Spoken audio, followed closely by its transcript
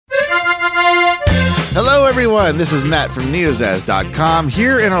everyone, this is Matt from Neozaz.com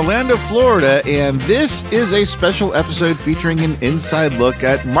here in Orlando, Florida, and this is a special episode featuring an inside look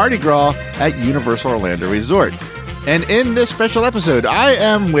at Mardi Gras at Universal Orlando Resort. And in this special episode, I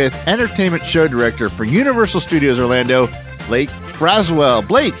am with Entertainment Show Director for Universal Studios Orlando, Blake Braswell.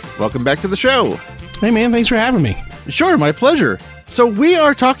 Blake, welcome back to the show. Hey man, thanks for having me. Sure, my pleasure. So we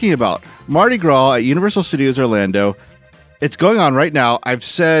are talking about Mardi Gras at Universal Studios Orlando. It's going on right now. I've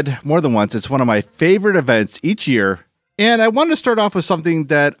said more than once, it's one of my favorite events each year. And I wanted to start off with something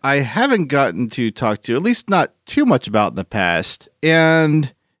that I haven't gotten to talk to, at least not too much about in the past.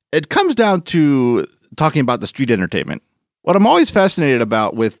 And it comes down to talking about the street entertainment. What I'm always fascinated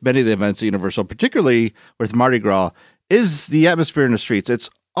about with many of the events at Universal, particularly with Mardi Gras, is the atmosphere in the streets. It's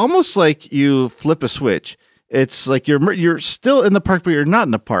almost like you flip a switch. It's like you're still in the park, but you're not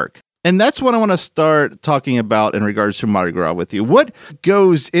in the park. And that's what I want to start talking about in regards to Mardi Gras with you. What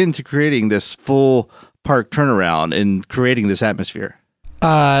goes into creating this full park turnaround and creating this atmosphere?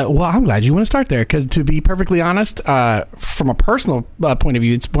 Well, I'm glad you want to start there because, to be perfectly honest, from a personal point of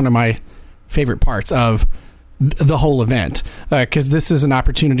view, it's one of my favorite parts of the whole event because this is an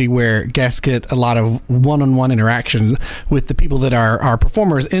opportunity where guests get a lot of one-on-one interactions with the people that are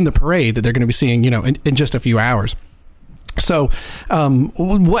performers in the parade that they're going to be seeing, in just a few hours. So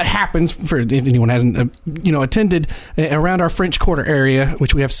what happens, for if anyone hasn't attended, around our French Quarter area,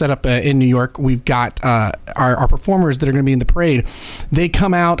 which we have set up in New York, we've got our performers that are going to be in the parade. They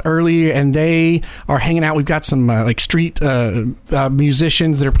come out early and they are hanging out. We've got some street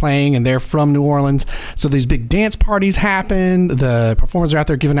musicians that are playing, and they're from New Orleans. So these big dance parties happen. The performers are out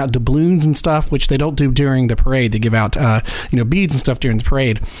there giving out doubloons and stuff, which they don't do during the parade. They give out beads and stuff during the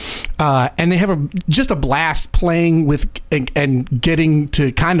parade, and they have just a blast playing with and getting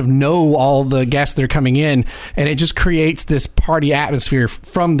to kind of know all the guests that are coming in, and it just creates this party atmosphere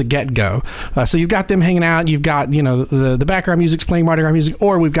from the get-go. So you've got them hanging out, you've got the background music's playing Mardi Gras music,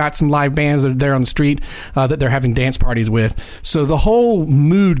 or we've got some live bands that are there on the street that they're having dance parties with. So the whole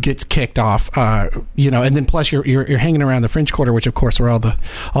mood gets kicked off, and then plus you're hanging around the French Quarter, which of course where all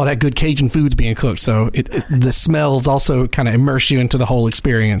that good Cajun food's being cooked. So the smells also kind of immerse you into the whole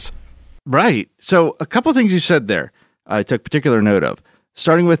experience. Right. So a couple things you said there I took particular note of,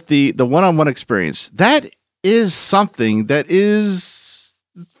 starting with the one-on-one experience. That is something that is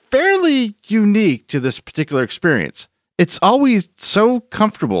fairly unique to this particular experience. It's always so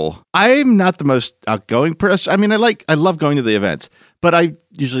comfortable. I'm not the most outgoing person. I mean, I love going to the events, but I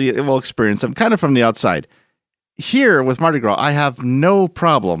usually will experience them kind of from the outside. Here with Mardi Gras, I have no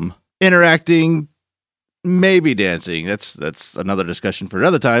problem interacting, maybe dancing. That's another discussion for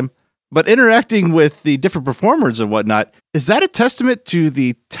another time. But interacting with the different performers and whatnot, is that a testament to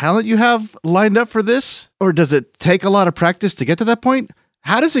the talent you have lined up for this? Or does it take a lot of practice to get to that point?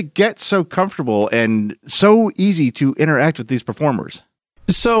 How does it get so comfortable and so easy to interact with these performers?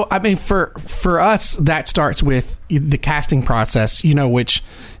 So, I mean, for us, that starts with the casting process, which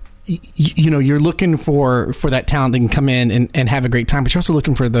you're looking for that talent that can come in and have a great time, but you're also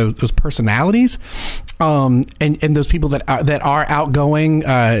looking for those personalities, and those people that are outgoing,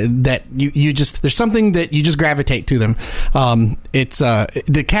 that you just, there's something that you just gravitate to them. It's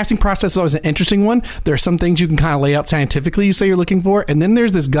the casting process is always an interesting one. There are some things you can kind of lay out scientifically, you say you're looking for, and then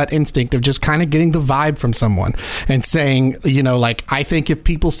there's this gut instinct of just kind of getting the vibe from someone and saying, I think if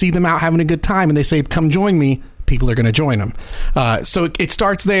people see them out having a good time and they say, come join me, people are going to join them. So it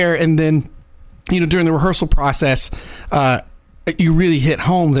starts there, and then during the rehearsal process, you really hit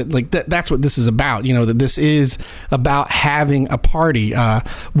home that that's what this is about. That this is about having a party.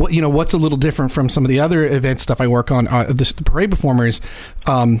 What's a little different from some of the other event stuff I work on, the parade performers.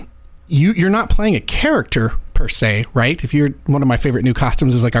 You're not playing a character per se, right? If you're, one of my favorite new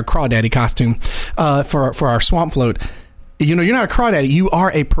costumes is like our Crawdaddy costume for our Swamp Float. You're not a Crawdaddy. You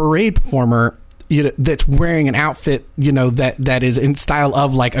are a parade performer that's wearing an outfit, that is in style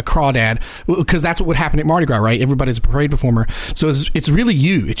of like a crawdad, because that's what would happen at Mardi Gras, right? Everybody's a parade performer. So it's really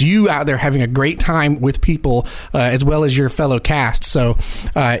you. It's you out there having a great time with people, as well as your fellow cast. So,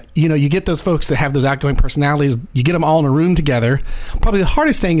 you get those folks that have those outgoing personalities, you get them all in a room together. Probably the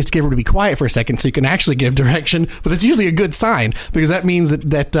hardest thing is to get them to be quiet for a second so you can actually give direction, but it's usually a good sign because that means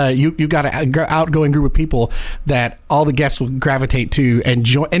that you've got an outgoing group of people that all the guests will gravitate to and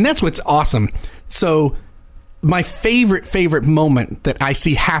join. And that's what's awesome. So my favorite moment that I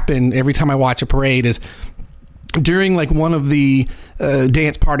see happen every time I watch a parade is during like one of the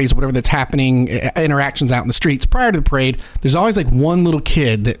dance parties or whatever that's happening, interactions out in the streets prior to the parade. There's always like one little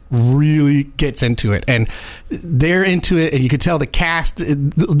kid that really gets into it, and they're into it, and you could tell the cast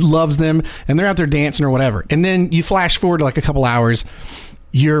loves them, and they're out there dancing or whatever. And then you flash forward to like a couple hours,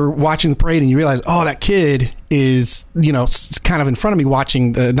 you're watching the parade and you realize, oh, that kid is, kind of in front of me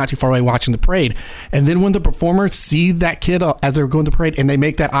watching not too far away watching the parade. And then when the performers see that kid as they're going to the parade and they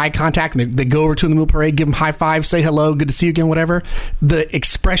make that eye contact and they go over to him in the middle of the parade, give him high five, say hello, good to see you again, whatever. The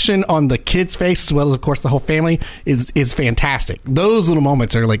expression on the kid's face, as well as, of course, the whole family is fantastic. Those little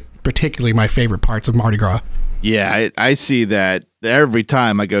moments are like particularly my favorite parts of Mardi Gras. Yeah, I see that every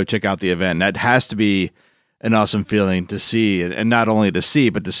time I go check out the event. That has to be an awesome feeling to see, and not only to see,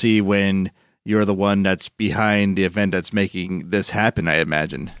 but to see when you're the one that's behind the event that's making this happen, I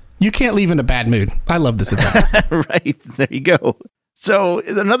imagine. You can't leave in a bad mood. I love this event. Right, there you go. So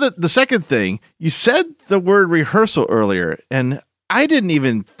the second thing, you said the word rehearsal earlier, and I didn't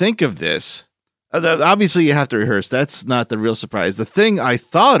even think of this. Obviously, you have to rehearse. That's not the real surprise. The thing I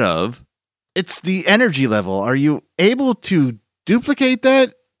thought of, it's the energy level. Are you able to duplicate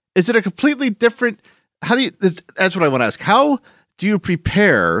that? Is it a completely different... That's what I want to ask. How do you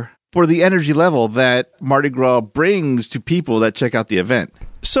prepare for the energy level that Mardi Gras brings to people that check out the event?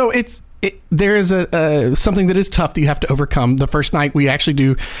 So there's something that is tough that you have to overcome. The first night we actually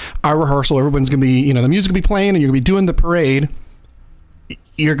do our rehearsal. Everyone's going to be, the music will be playing and you're going to be doing the parade.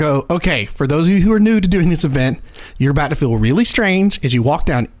 Okay, for those of you who are new to doing this event, you're about to feel really strange as you walk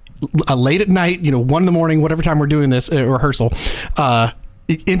down late at night, 1 a.m, whatever time we're doing this rehearsal,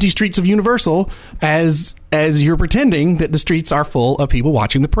 empty streets of Universal as you're pretending that the streets are full of people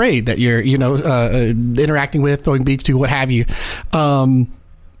watching the parade that you're interacting with, throwing beads to, what have you.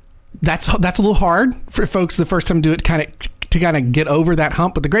 That's a little hard for folks the first time to do it, to kind of get over that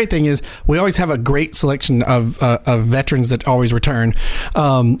hump. But the great thing is we always have a great selection of veterans that always return,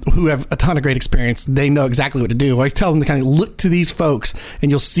 who have a ton of great experience. They know exactly what to do. I always tell them to kind of look to these folks and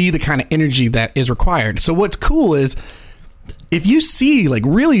you'll see the kind of energy that is required. So what's cool is if you see like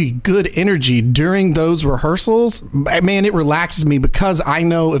really good energy during those rehearsals, man, it relaxes me because I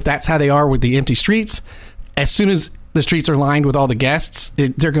know if that's how they are with the empty streets, as soon as the streets are lined with all the guests,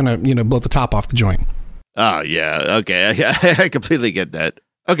 they're going to, blow the top off the joint. Oh, yeah. Okay. I completely get that.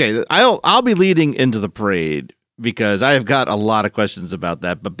 Okay. I'll be leading into the parade because I have got a lot of questions about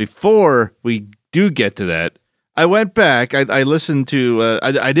that. But before we do get to that, I went back. I listened to,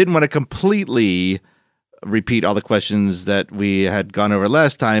 I didn't want to completely repeat all the questions that we had gone over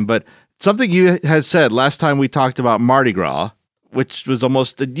last time, but something you had said last time we talked about Mardi Gras, which was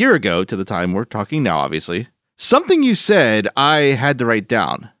almost a year ago to the time we're talking now, obviously. Something you said I had to write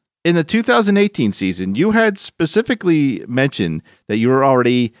down. In the 2018 season, you had specifically mentioned that you were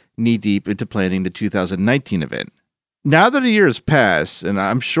already knee-deep into planning the 2019 event. Now that a year has passed, and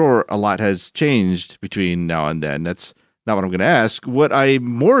I'm sure a lot has changed between now and then, that's not what I'm going to ask. What I'm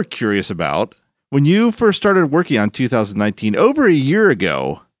more curious about, when you first started working on 2019 over a year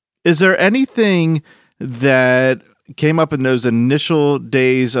ago, is there anything that came up in those initial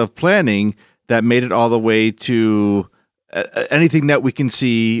days of planning that made it all the way to anything that we can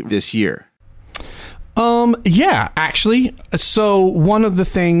see this year? Yeah, actually. So one of the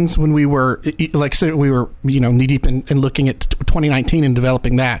things when we were, like I said, we were, knee deep in looking at 2019 and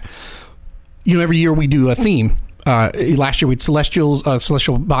developing that, every year we do a theme. Last year we had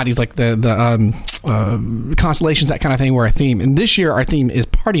celestial bodies like the constellations, that kind of thing were a theme. And this year our theme is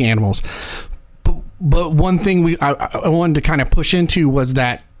party animals. But one thing I wanted to kind of push into was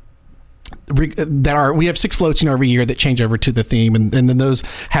that we have 6 floats every year that change over to the theme, and then those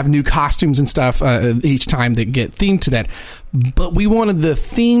have new costumes and stuff each time that get themed to that. But we wanted the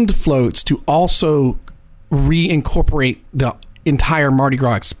themed floats to also reincorporate the entire Mardi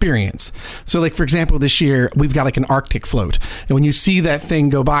Gras experience. So like, for example, this year we've got like an Arctic float, and when you see that thing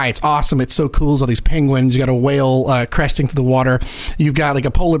go by, it's awesome. It's so cool. There's all these penguins. You got a whale cresting through the water. You've got like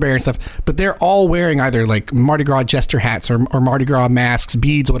a polar bear and stuff, but they're all wearing either like Mardi Gras jester hats or Mardi Gras masks,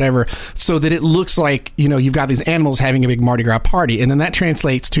 beads, whatever, so that it looks like, you've got these animals having a big Mardi Gras party. And then that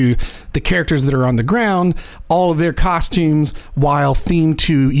translates to the characters that are on the ground, all of their costumes, while themed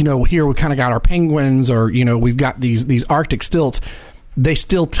to, here we kind of got our penguins, or, we've got these Arctic stilts. They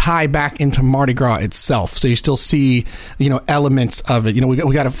still tie back into Mardi Gras itself, so you still see elements of it. We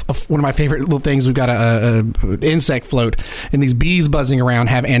got one of my favorite little things. We've got a insect float, and these bees buzzing around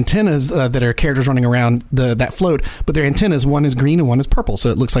have antennas that are characters running around that float, but their antennas, one is green and one is purple, so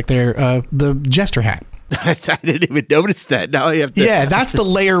it looks like they're the jester hat. I didn't even notice that. Now I have to. Yeah, that's the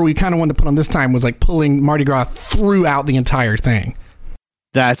layer we kind of wanted to put on this time, was like pulling Mardi Gras throughout the entire thing.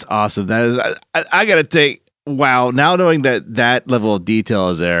 That's awesome. That is, I got to take. Wow, now knowing that level of detail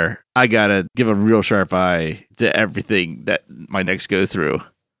is there, I gotta give a real sharp eye to everything that my necks go through.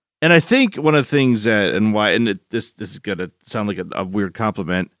 And I think one of the things this is gonna sound like a weird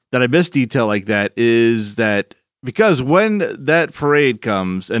compliment, that I miss detail like that is that because when that parade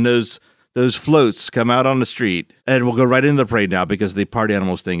comes and those floats come out on the street, and we'll go right into the parade now because the party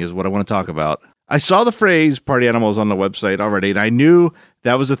animals thing is what I want to talk about. I saw the phrase party animals on the website already, and I knew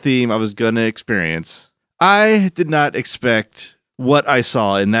that was a theme I was going to experience. I did not expect what I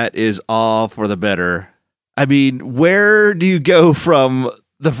saw, and that is all for the better. I mean, where do you go from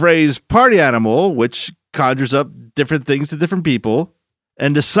the phrase party animal, which conjures up different things to different people,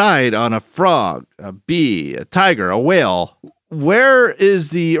 and decide on a frog, a bee, a tiger, a whale? What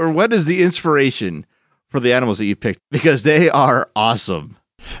is the inspiration for the animals that you picked? Because they are awesome.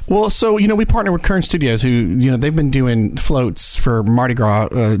 Well, so, we partner with Kern Studios, who, they've been doing floats for Mardi Gras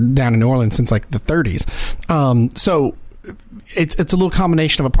down in New Orleans since like the 30s. So it's a little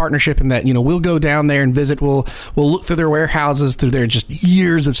combination of a partnership in that, we'll go down there and visit. We'll look through their warehouses, through their just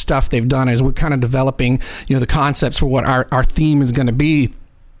years of stuff they've done as we're kind of developing, the concepts for what our theme is going to be.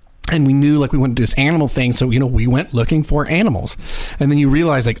 And we knew we went to this animal thing, so we went looking for animals, and then you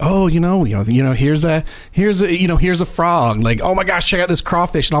realize here's a frog, oh my gosh, check out this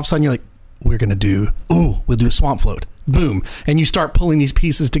crawfish, and all of a sudden you're like, we'll do a swamp float, boom, and you start pulling these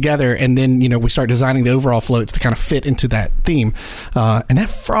pieces together, and then we start designing the overall floats to kind of fit into that theme. And that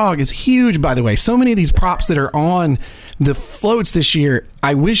frog is huge, by the way. So many of these props that are on the floats this year,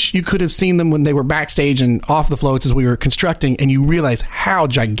 I wish you could have seen them when they were backstage and off the floats as we were constructing, and you realize how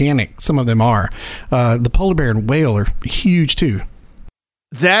gigantic some of them are. The polar bear and whale are huge too.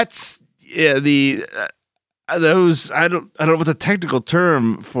 That's those, I don't know what the technical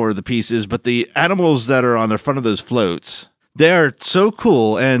term for the piece is, but the animals that are on the front of those floats, they are so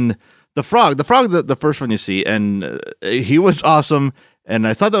cool. And the frog, the first one you see, and he was awesome, and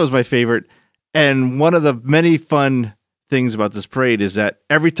I thought that was my favorite. And one of the many fun things about this parade is that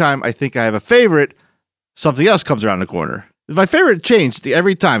every time I think I have a favorite, something else comes around the corner. My favorite changed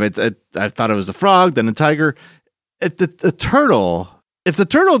every time. I thought it was the frog, then the tiger, the turtle. If the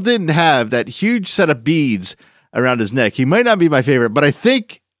turtle didn't have that huge set of beads around his neck, he might not be my favorite. But I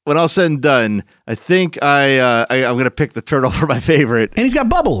think when all said and done, I think I'm going to pick the turtle for my favorite. And he's got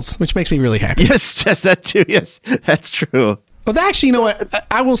bubbles, which makes me really happy. Yes, that too. Yes, that's true. But actually, you know what?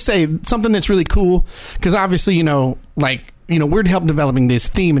 I will say something that's really cool, because obviously, we're helping developing this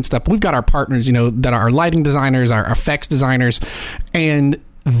theme and stuff. We've got our partners, that are our lighting designers, our effects designers, and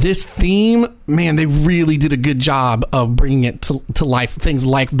this theme, man, they really did a good job of bringing it to life. Things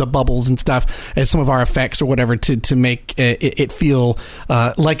like the bubbles and stuff as some of our effects or whatever to make it feel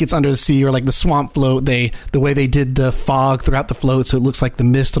like it's under the sea, or like the swamp float. The way they did the fog throughout the float, so it looks like the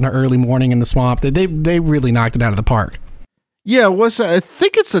mist on an early morning in the swamp. They really knocked it out of the park. Yeah, I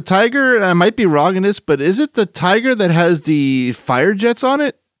think it's the tiger, and I might be wrong in this, but is it the tiger that has the fire jets on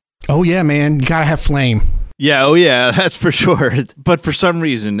it? Oh yeah, man, you gotta have flame. Yeah, oh yeah, that's for sure. But for some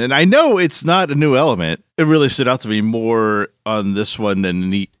reason, and I know it's not a new element, it really stood out to me more on this one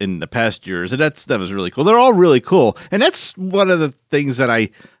than in the past years, and that was really cool. They're all really cool, and that's one of the things that I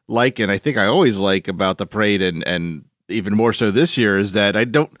like, and I think I always like about the parade, and even more so this year, is that I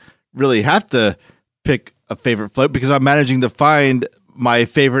don't really have to pick a favorite float because I'm managing to find my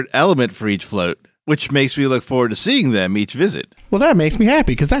favorite element for each float, which makes me look forward to seeing them each visit. Well, that makes me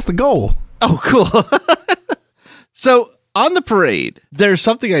happy because that's the goal. Oh, cool. So on the parade, there's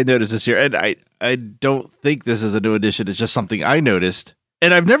something I noticed this year, and I don't think this is a new addition. It's just something I noticed,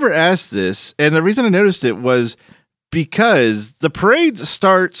 and I've never asked this. And the reason I noticed it was because the parade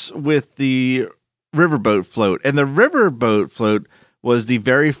starts with the riverboat float, and the riverboat float was the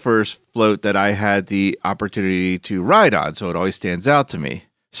very first float that I had the opportunity to ride on, so it always stands out to me.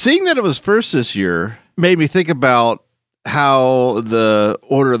 Seeing that it was first this year made me think about how the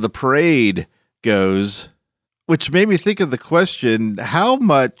order of the parade goes, which made me think of the question, how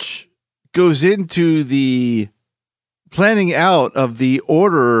much goes into the planning out of the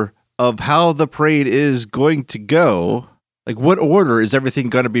order of how the parade is going to go? Like, what order is everything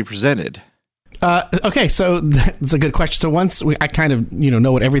going to be presented? Okay, so that's a good question. So once I kind of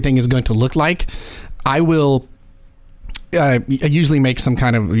know what everything is going to look like, I will I usually make some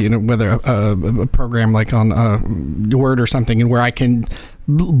kind of whether a program like on Word or something, and where I can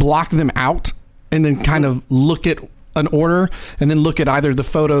block them out and then kind of look at an order, and then look at either the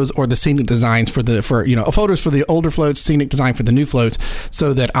photos or the scenic designs for photos for the older floats, scenic design for the new floats,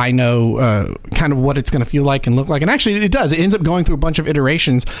 so that I know kind of what it's going to feel like and look like. And actually it does. It ends up going through a bunch of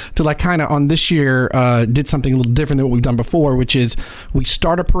iterations to like kind of on this year did something a little different than what we've done before, which is we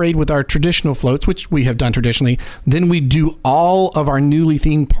start a parade with our traditional floats, which we have done traditionally. Then we do all of our newly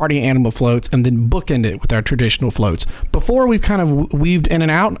themed party animal floats, and then bookend it with our traditional floats. Before we've kind of weaved in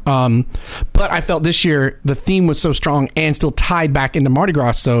and out, but I felt this year the theme was so strong and still tied back into Mardi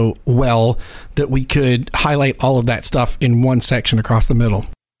Gras so well that we could highlight all of that stuff in one section across the middle.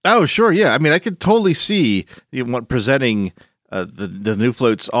 Oh, sure. Yeah. I mean, I could totally see presenting the new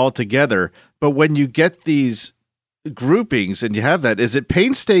floats all together. But when you get these groupings and you have that, is it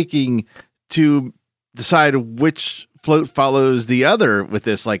painstaking to decide which float follows the other with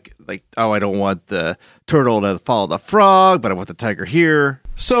this? Like, oh, I don't want the turtle to follow the frog, but I want the tiger here.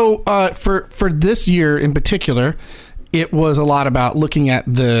 So for this year in particular, it was a lot about looking at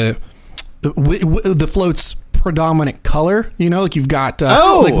the float's predominant color, like you've got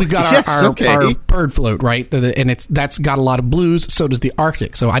like we've got our bird float, right, and that's got a lot of blues. So does the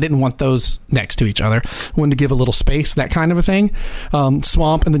Arctic. So I didn't want those next to each other. I wanted to give a little space, that kind of a thing.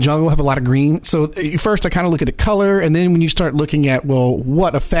 Swamp and the jungle have a lot of green. So first I kind of look at the color, and then when you start looking at, well,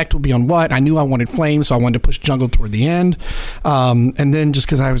 what effect will be on what, I knew I wanted flame, so I wanted to push jungle toward the end, and then just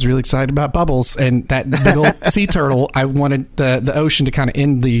because I was really excited about bubbles and that big old sea turtle, I wanted the ocean to kind of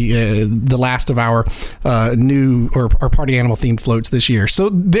end the last of our new or party animal themed floats this year. So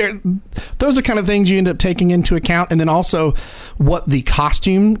those are kind of things you end up taking into account, and then also what the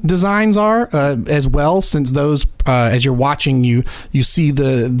costume designs are as well, since those as you're watching, you see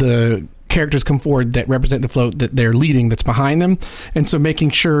the characters come forward that represent the float that they're leading, that's behind them, and so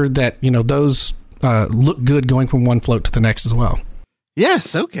making sure that those look good going from one float to the next as well.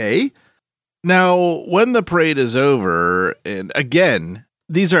 Yes. Okay. Now, when the parade is over, and again,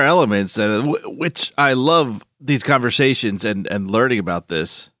 these are elements which I love these conversations and learning about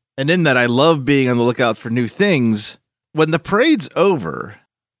this. And in that, I love being on the lookout for new things. When the parade's over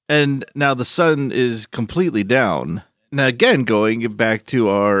and now the sun is completely down. Now, again, going back to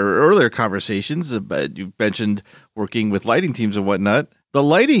our earlier conversations, you mentioned working with lighting teams and whatnot. The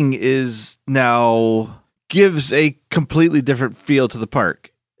lighting is now gives a completely different feel to the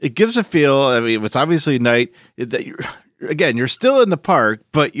park. It gives a feel, I mean, it's obviously night, that you're still in the park,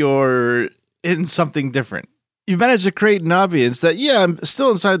 but you're in something different. You've managed to create an ambience that, I'm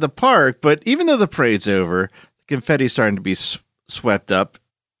still inside the park, but even though the parade's over, the confetti's starting to be swept up,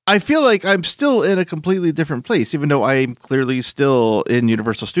 I feel like I'm still in a completely different place, even though I'm clearly still in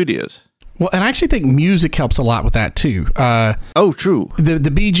Universal Studios. Well, and I actually think music helps a lot with that too. True. The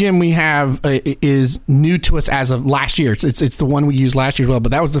BGM we have is new to us as of last year. It's the one we used last year as well,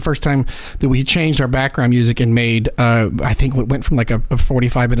 but that was the first time that we changed our background music and made, I think it went from like a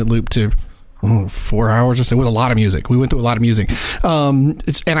 45-minute loop to 4 hours or so. It was a lot of music. We went through a lot of music. And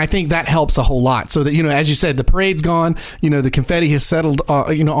I think that helps a whole lot. So that, as you said, the parade's gone, the confetti has settled,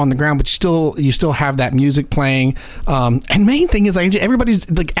 on the ground, but you still have that music playing. And main thing is, like, everybody's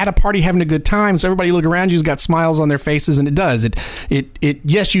like at a party having a good time. So everybody look around you's got smiles on their faces, and it does.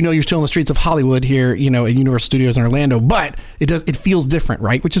 Yes, you're still in the streets of Hollywood here, in Universal Studios in Orlando, but it feels different,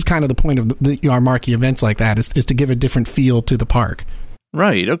 right? Which is kind of the point of our marquee events like that is to give a different feel to the park.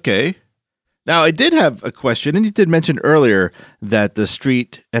 Right. Okay. Now, I did have a question, and you did mention earlier that the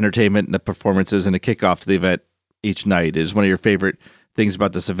street entertainment and the performances and the kickoff to the event each night is one of your favorite things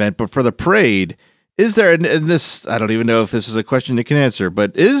about this event. But for the parade, is there, and this, I don't even know if this is a question you can answer,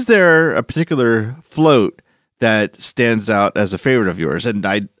 but is there a particular float that stands out as a favorite of yours? And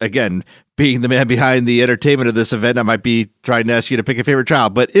I, again, being the man behind the entertainment of this event, I might be trying to ask you to pick a favorite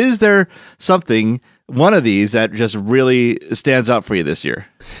child, but is there one of these that just really stands out for you this year?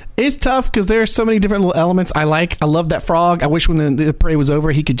 It's tough because there are so many different little elements I like. I love that frog. I wish when the parade was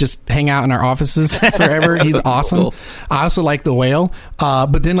over, he could just hang out in our offices forever. He's awesome. Cool. I also like the whale.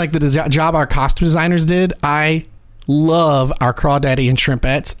 But then, like, the job our costume designers did, I love our crawdaddy and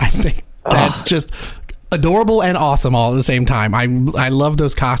shrimpettes. I think that's just adorable and awesome all at the same time. I love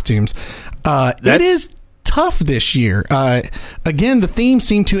those costumes. It is tough this year. Again, the theme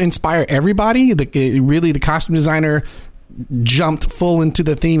seemed to inspire everybody. The costume designer jumped full into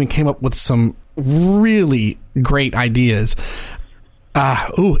the theme and came up with some really great ideas.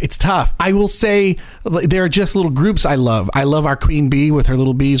 It's tough. I will say there are just little groups I love. I love our queen bee with her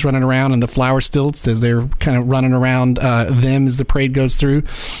little bees running around and the flower stilts as they're kind of running around them as the parade goes through.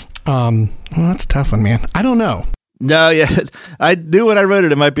 That's a tough one, man. I don't know. No, yeah, I knew when I wrote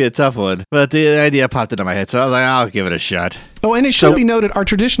it might be a tough one, but the idea popped into my head, so I was like, I'll give it a shot. Oh, and it should be noted, our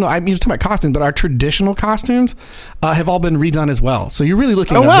traditional, I mean, talking about costumes, but our traditional costumes have all been redone as well. So you're really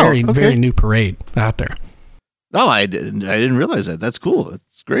looking at a very new parade out there. Oh, I didn't realize that. That's cool.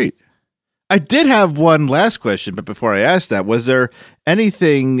 That's great. I did have one last question, but before I asked that, was there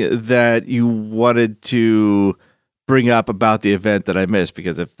anything that you wanted to bring up about the event that I missed?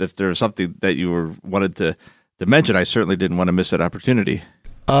 Because if there was something that you wanted to mention, I certainly didn't want to miss that opportunity.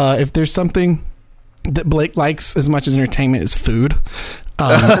 If there's something that Blake likes as much as entertainment is food,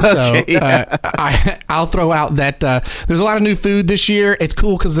 I'll throw out that there's a lot of new food this year. It's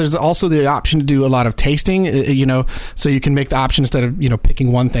cool because there's also the option to do a lot of tasting, so you can make the option instead of,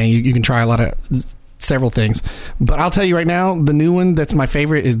 picking one thing. You can try several things. But I'll tell you right now, the new one that's my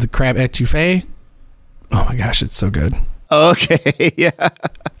favorite is the crab etouffee. Oh my gosh, it's so good. Okay, yeah.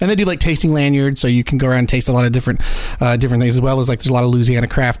 And they do like tasting lanyards, so you can go around and taste a lot of different things, as well as like there's a lot of Louisiana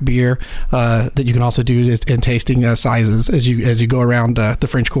craft beer that you can also do in tasting sizes as you go around the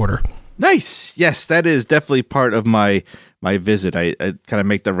French Quarter. Nice. Yes, that is definitely part of my visit. I kind of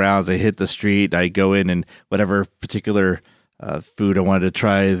make the rounds. I hit the street. I go in and whatever particular food I wanted to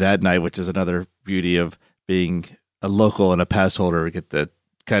try that night, which is another beauty of being a local and a pass holder. I get to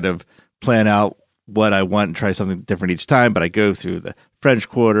kind of plan out what I want and try something different each time, but I go through the French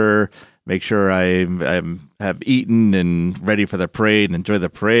Quarter, make sure I have eaten and ready for the parade and enjoy the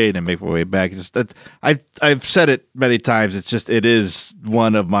parade and make my way back. I've said it many times. It is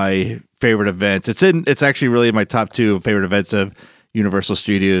one of my favorite events. It's actually really my top 2 favorite events of Universal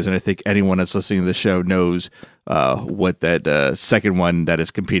Studios, and I think anyone that's listening to the show knows what that second one that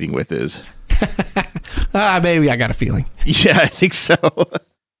it's competing with is. Maybe I got a feeling. Yeah, I think so.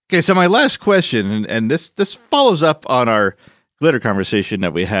 Okay, so my last question, and this follows up on our glitter conversation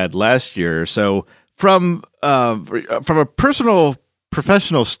that we had last year. So from a personal,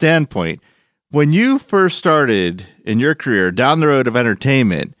 professional standpoint, when you first started in your career down the road of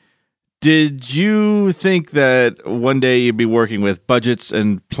entertainment, did you think that one day you'd be working with budgets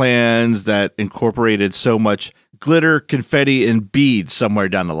and plans that incorporated so much glitter, confetti, and beads somewhere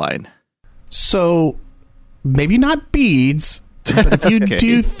down the line? So maybe not beads. But if you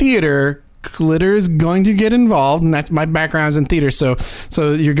do theater, glitter is going to get involved, and that's my background is in theater. So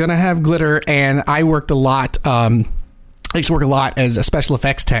you're going to have glitter, and I worked a lot. I used to work a lot as a special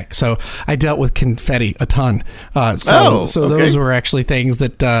effects tech, so I dealt with confetti a ton. Those were actually things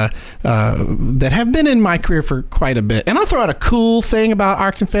that have been in my career for quite a bit. And I'll throw out a cool thing about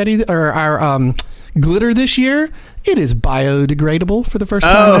our confetti or our glitter this year. It is biodegradable for the first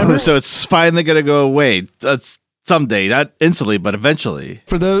time ever. So it's finally going to go away. That's someday, not instantly, but eventually.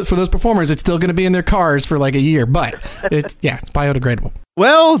 For those performers, it's still going to be in their cars for like a year, but it's biodegradable.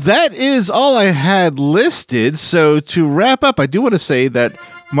 Well, that is all I had listed. So to wrap up, I do want to say that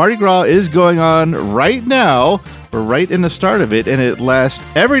Mardi Gras is going on right now. We're right in the start of it, and it lasts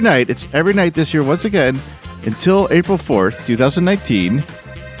every night. It's every night this year, once again, until April 4th, 2019.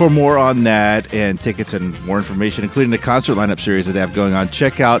 For more on that and tickets and more information, including the concert lineup series that they have going on,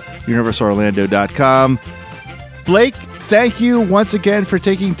 check out universalorlando.com. Blake, thank you once again for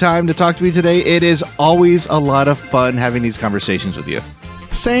taking time to talk to me today. It is always a lot of fun having these conversations with you.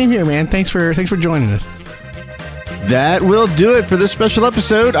 Same here, man. Thanks for joining us. That will do it for this special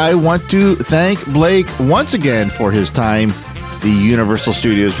episode. I want to thank Blake once again for his time, the Universal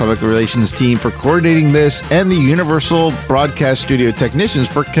Studios Public Relations team for coordinating this, and the Universal Broadcast Studio technicians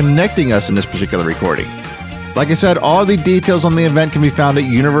for connecting us in this particular recording. Like I said, all the details on the event can be found at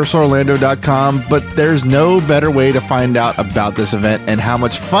universalorlando.com, but there's no better way to find out about this event and how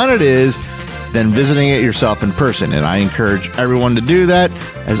much fun it is than visiting it yourself in person. And I encourage everyone to do that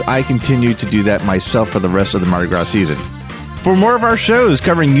as I continue to do that myself for the rest of the Mardi Gras season. For more of our shows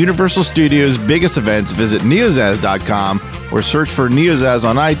covering Universal Studios' biggest events, visit neozaz.com or search for Neozaz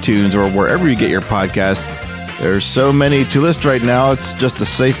on iTunes or wherever you get your podcasts. There's so many to list right now, it's just a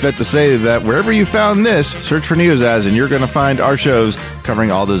safe bet to say that wherever you found this, search for Neozaz and you're going to find our shows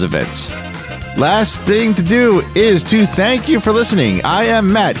covering all those events. Last thing to do is to thank you for listening. I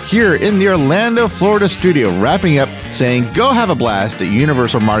am Matt here in the Orlando, Florida studio, wrapping up saying go have a blast at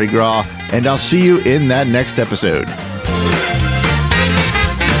Universal Mardi Gras, and I'll see you in that next episode.